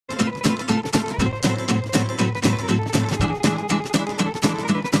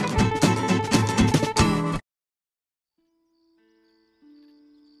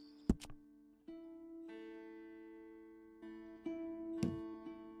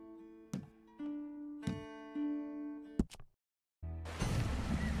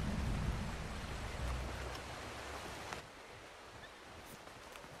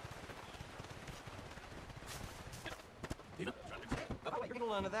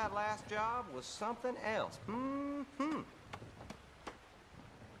needle under that last job was something else. Mm-hmm.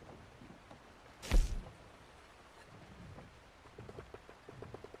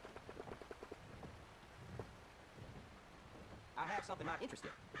 I have something not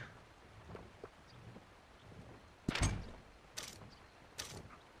interested.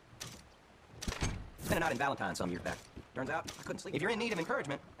 Spent a night in Valentine some years back. Turns out I couldn't sleep. If you're in need of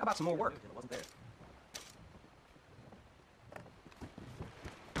encouragement, how about some more work? It wasn't there.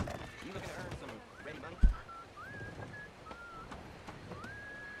 You looking to earn some ready money?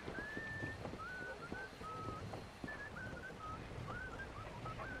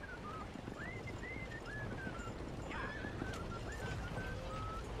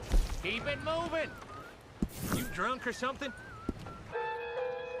 Keep it moving! You drunk or something?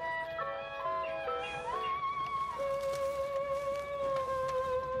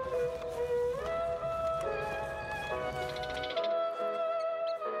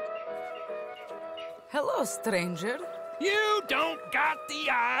 Hello, stranger. You don't got the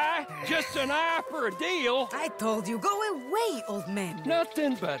eye! Just an eye for a deal! I told you, go away, old man.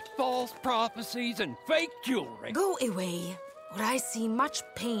 Nothing but false prophecies and fake jewelry. Go away, or I see much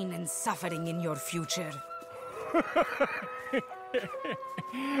pain and suffering in your future.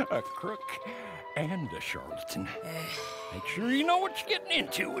 A crook and a charlatan. Make sure you know what you're getting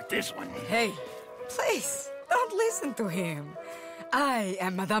into with this one. Hey, please, don't listen to him. I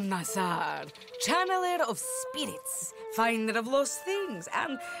am Madam Nazar, channeler of spirits, finder of lost things,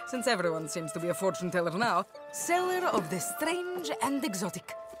 and, since everyone seems to be a fortune teller now, seller of the strange and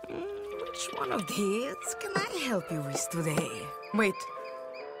exotic. Which one of these can I help you with today? Wait,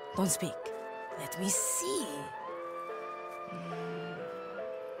 don't speak. Let me see.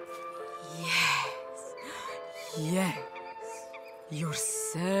 Yes. You're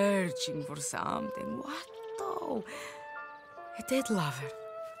searching for something. What though? A dead lover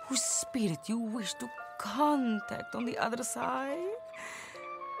whose spirit you wish to contact on the other side?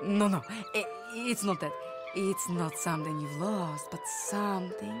 No, it's not that. It's not something you've lost, but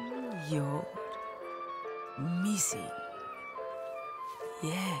something you're missing.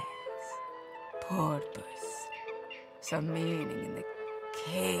 Yes, purpose, some meaning in the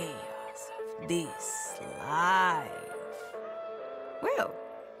chaos of this life. Well,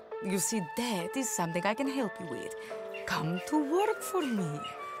 you see, that is something I can help you with. Come to work for me.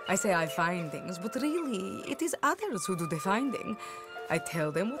 I say I find things, but really, it is others who do the finding. I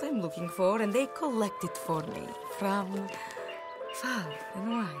tell them what I'm looking for, and they collect it for me from far and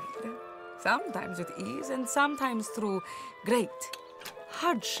wide. Sometimes with ease, and sometimes through great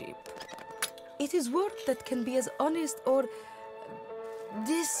hardship. It is work that can be as honest or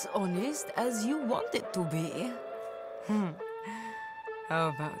dishonest as you want it to be. How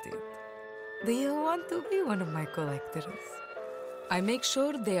about it? Do you want to be one of my collectors? I make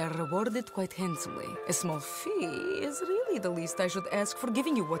sure they are rewarded quite handsomely. A small fee is really the least I should ask for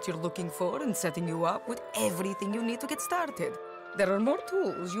giving you what you're looking for and setting you up with everything you need to get started. There are more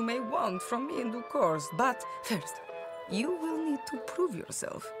tools you may want from me in due course, but first, you will need to prove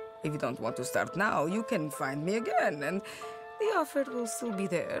yourself. If you don't want to start now, you can find me again, and the offer will still be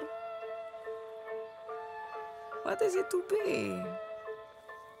there. What is it to be?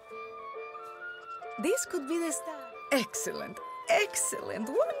 This could be the start. Excellent, excellent.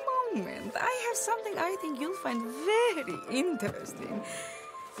 One moment. I have something I think you'll find very interesting.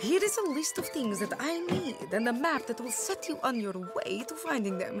 Here is a list of things that I need and a map that will set you on your way to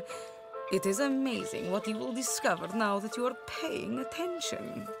finding them. It is amazing what you will discover now that you are paying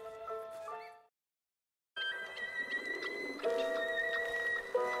attention.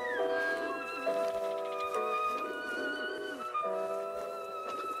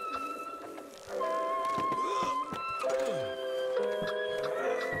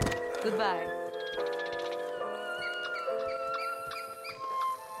 Goodbye.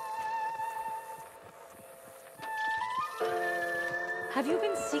 Have you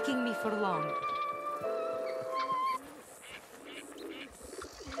been seeking me for long?